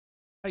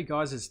Hey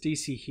guys, it's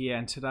DC here,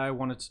 and today I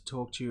wanted to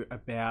talk to you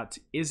about,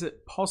 is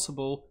it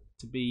possible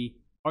to be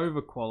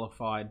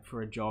overqualified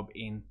for a job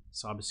in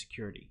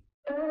cybersecurity?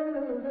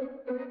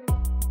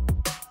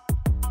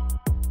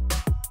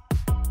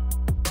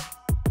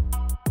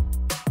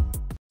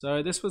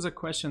 So this was a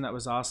question that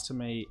was asked to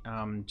me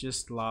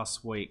just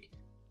last week,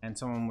 and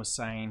someone was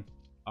saying,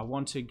 I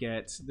want to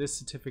get this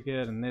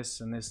certificate and this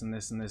and this and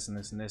this and this and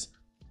this and this,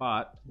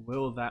 but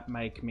will that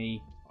make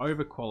me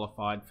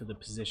overqualified for the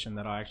position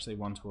that I actually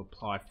want to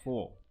apply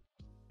for?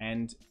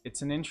 And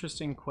it's an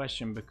interesting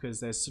question because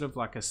there's sort of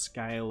like a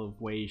scale of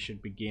where you should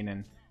begin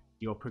and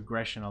your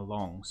progression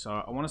along. So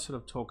I want to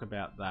sort of talk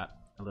about that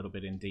a little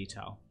bit in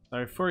detail.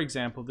 So for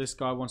example, this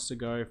guy wants to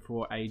go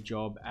for a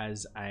job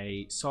as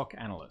a SOC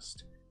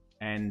analyst,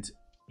 and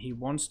he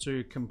wants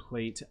to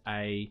complete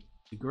a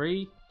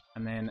degree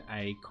and then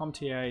a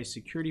CompTIA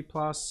Security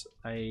Plus,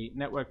 a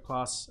Network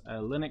Plus, a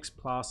Linux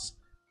Plus,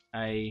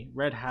 a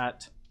Red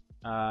Hat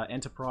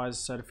Enterprise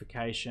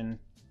certification,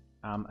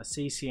 a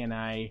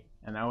CCNA,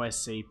 an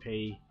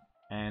OSCP,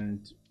 and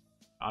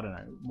I don't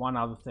know, one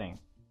other thing.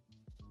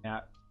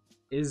 Now,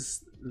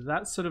 is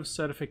that sort of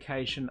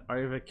certification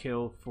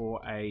overkill for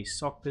a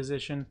SOC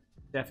position?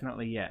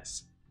 Definitely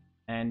yes.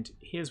 And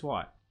here's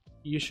why.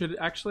 You should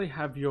actually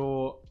have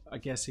your, I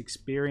guess,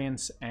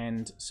 experience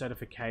and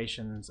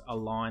certifications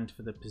aligned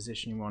for the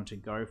position you want to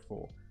go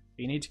for.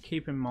 You need to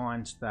keep in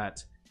mind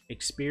that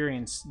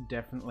experience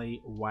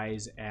definitely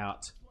weighs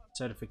out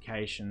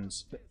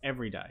certifications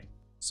every day.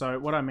 So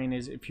what I mean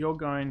is, if you're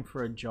going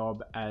for a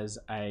job as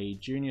a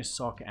junior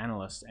SOC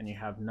analyst and you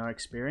have no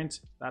experience,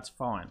 that's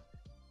fine.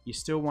 You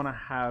still want to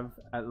have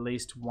at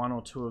least one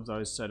or two of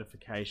those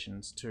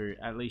certifications to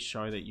at least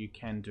show that you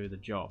can do the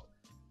job.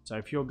 So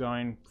if you're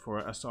going for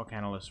a SOC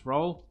analyst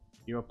role,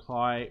 you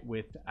apply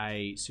with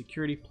a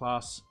Security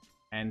Plus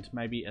and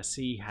maybe a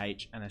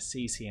CEH and a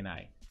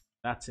CCNA.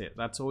 That's it.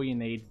 That's all you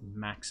need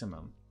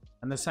maximum.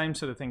 And the same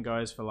sort of thing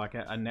goes for like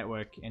a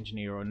network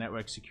engineer or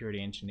network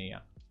security engineer.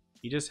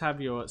 You just have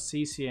your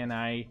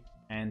CCNA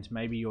and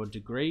maybe your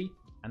degree,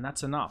 and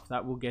that's enough.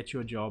 That will get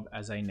you a job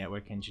as a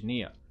network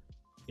engineer.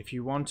 If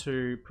you want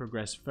to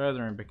progress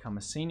further and become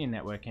a senior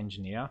network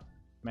engineer,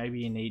 maybe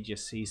you need your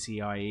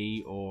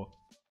CCIE or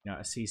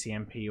a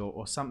CCNP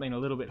or something a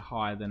little bit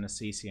higher than a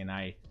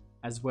CCNA,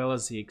 as well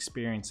as the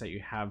experience that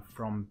you have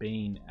from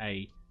being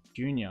a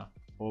junior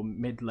or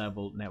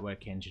mid-level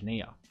network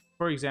engineer.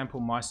 For example,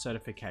 my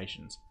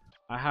certifications.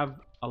 I have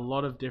a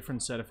lot of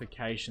different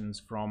certifications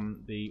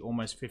from the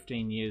almost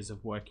 15 years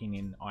of working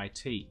in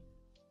IT.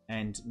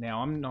 And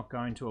now I'm not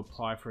going to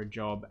apply for a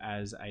job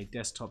as a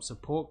desktop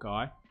support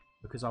guy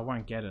because I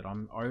won't get it.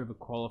 I'm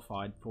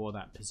overqualified for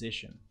that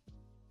position.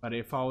 But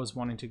if I was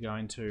wanting to go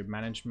into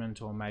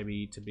management or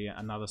maybe to be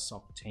another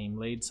SOC team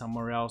lead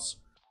somewhere else,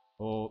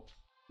 or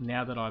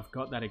now that I've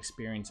got that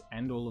experience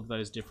and all of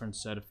those different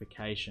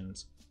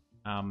certifications,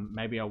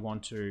 maybe I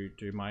want to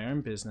do my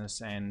own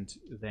business and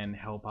then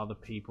help other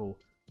people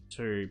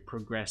to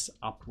progress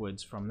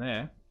upwards from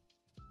there,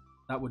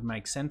 that would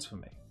make sense for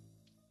me.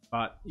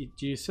 But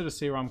do you sort of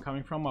see where I'm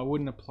coming from? I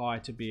wouldn't apply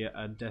to be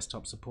a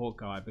desktop support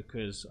guy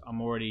because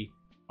I'm already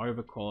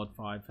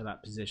overqualified for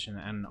that position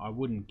and I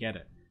wouldn't get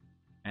it.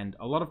 And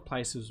a lot of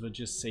places would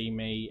just see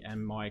me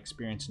and my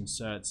experience in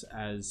certs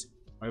as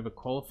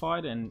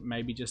overqualified and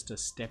maybe just a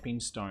stepping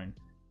stone.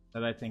 So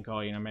they think,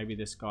 oh, maybe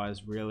this guy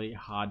is really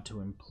hard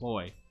to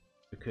employ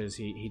because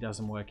he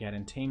doesn't work out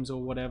in teams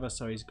or whatever,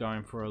 so he's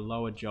going for a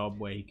lower job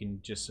where he can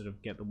just sort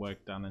of get the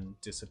work done and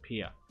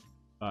disappear.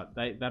 But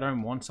they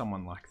don't want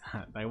someone like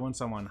that. They want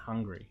someone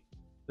hungry.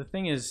 The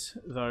thing is,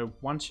 though,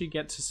 once you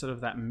get to sort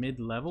of that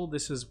mid-level,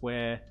 this is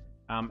where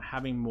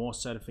having more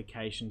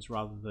certifications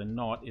rather than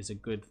not is a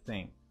good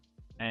thing.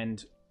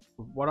 And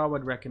what I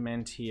would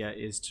recommend here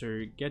is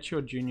to get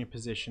your junior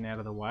position out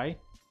of the way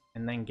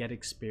and then get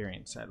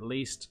experience, at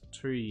least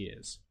 2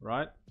 years,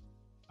 right?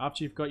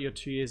 After you've got your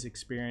 2 years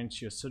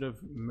experience, you're sort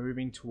of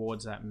moving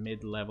towards that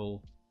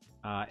mid-level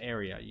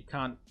area. You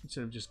can't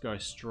sort of just go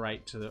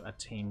straight to a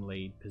team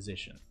lead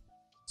position.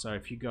 So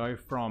if you go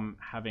from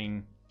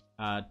having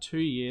 2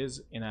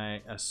 years in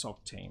a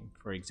SOC team,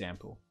 for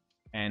example,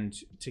 and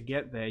to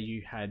get there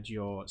you had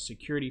your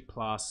Security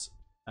Plus,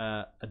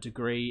 a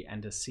degree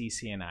and a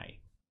CCNA.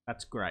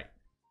 That's great.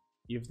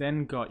 You've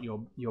then got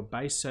your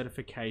base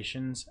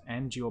certifications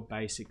and your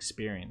base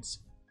experience.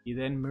 You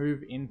then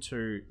move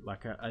into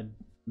like a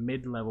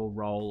mid-level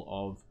role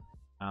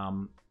of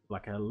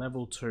like a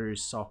level 2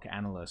 SOC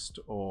analyst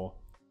or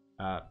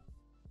a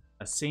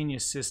senior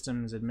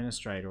systems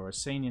administrator or a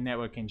senior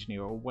network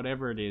engineer or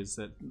whatever it is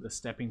that the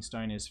stepping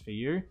stone is for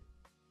you.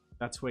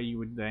 That's where you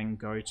would then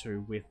go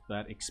to with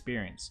that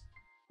experience.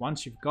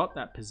 Once you've got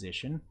that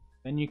position,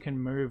 then you can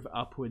move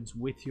upwards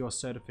with your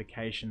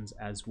certifications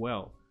as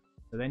well.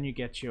 So then you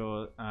get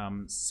your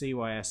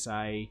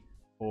CYSA,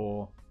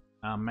 or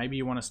maybe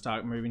you want to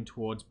start moving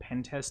towards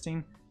pen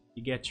testing.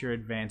 You get your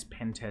advanced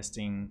pen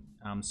testing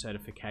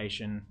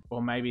certification,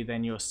 or maybe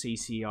then your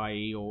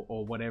CCIE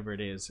or whatever it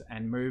is,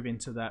 and move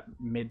into that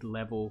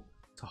mid-level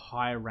to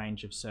higher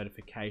range of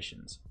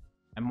certifications.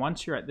 And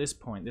once you're at this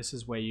point, this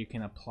is where you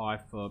can apply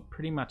for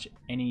pretty much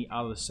any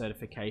other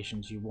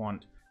certifications you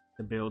want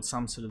to build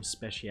some sort of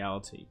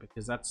speciality,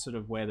 because that's sort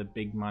of where the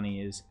big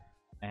money is.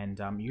 And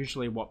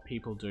usually what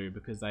people do,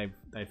 because they've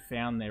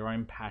found their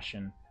own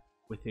passion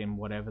within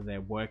whatever they're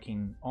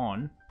working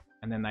on,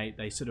 and then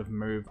they sort of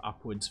move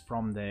upwards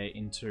from there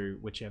into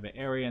whichever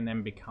area and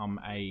then become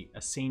a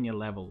senior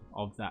level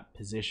of that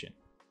position.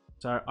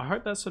 So I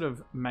hope that sort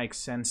of makes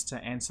sense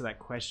to answer that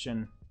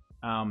question.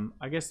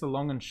 I guess the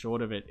long and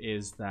short of it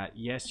is that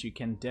yes, you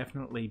can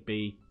definitely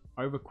be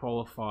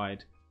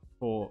overqualified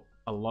for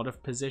a lot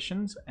of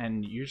positions,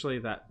 and usually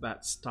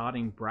that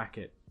starting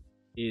bracket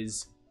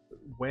is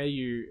where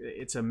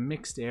it's a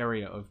mixed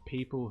area of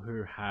people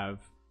who have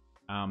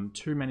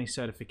too many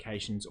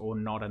certifications or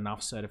not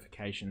enough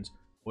certifications,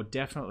 or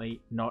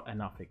definitely not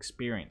enough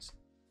experience.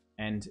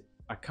 And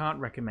I can't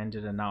recommend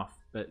it enough,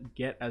 but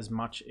get as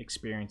much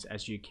experience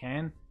as you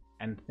can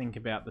and think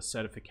about the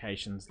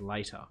certifications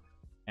later.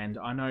 And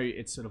I know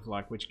it's sort of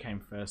like which came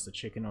first, the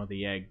chicken or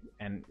the egg,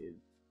 and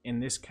in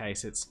this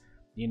case it's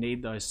you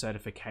need those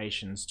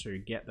certifications to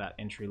get that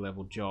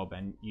entry-level job,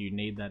 and you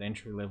need that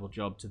entry-level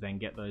job to then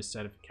get those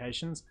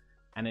certifications.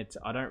 And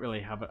I don't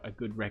really have a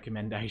good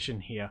recommendation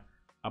here,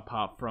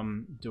 apart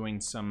from doing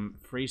some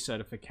free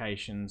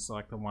certifications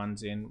like the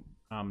ones in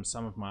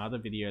some of my other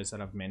videos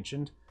that I've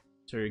mentioned,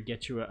 to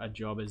get you a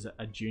job as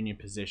a junior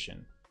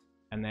position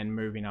and then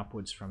moving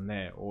upwards from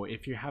there. Or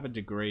if you have a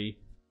degree,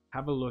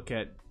 have a look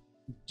at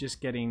just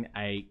getting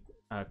a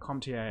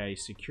CompTIA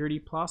Security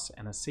Plus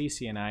and a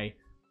CCNA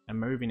and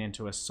moving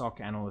into a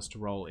SOC analyst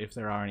role if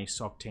there are any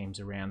SOC teams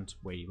around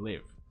where you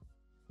live.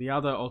 The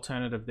other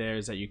alternative there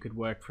is that you could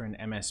work for an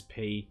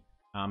MSP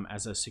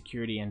as a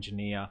security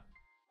engineer,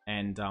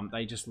 and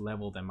they just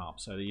level them up.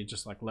 So you're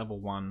just like level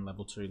 1,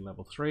 level 2,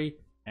 level 3,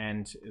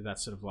 and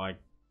that's sort of like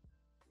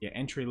your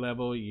entry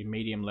level, your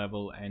medium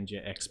level, and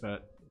your expert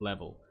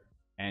level.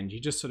 And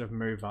you just sort of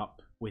move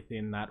up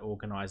within that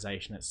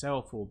organization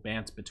itself, or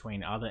bounce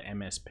between other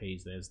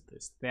MSPs. There's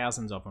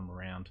thousands of them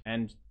around.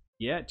 And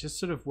yeah, just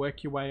sort of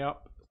work your way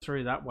up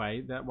through that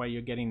way. That way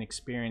you're getting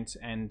experience,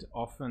 and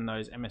often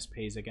those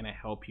MSPs are going to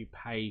help you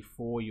pay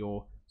for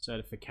your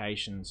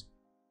certifications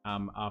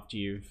after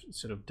you've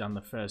sort of done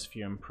the first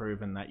few and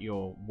proven that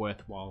you're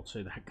worthwhile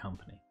to that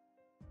company.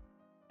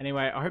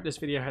 Anyway, I hope this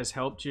video has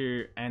helped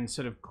you and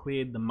sort of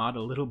cleared the mud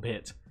a little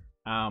bit.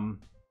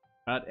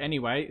 But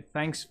anyway,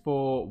 thanks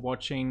for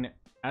watching.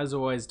 As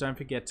always, don't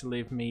forget to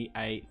leave me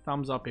a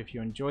thumbs up if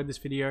you enjoyed this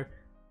video.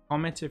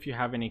 Comment if you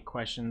have any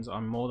questions.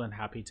 I'm more than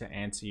happy to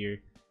answer you.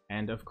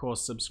 And of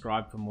course,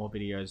 subscribe for more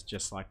videos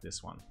just like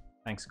this one.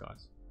 Thanks,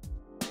 guys.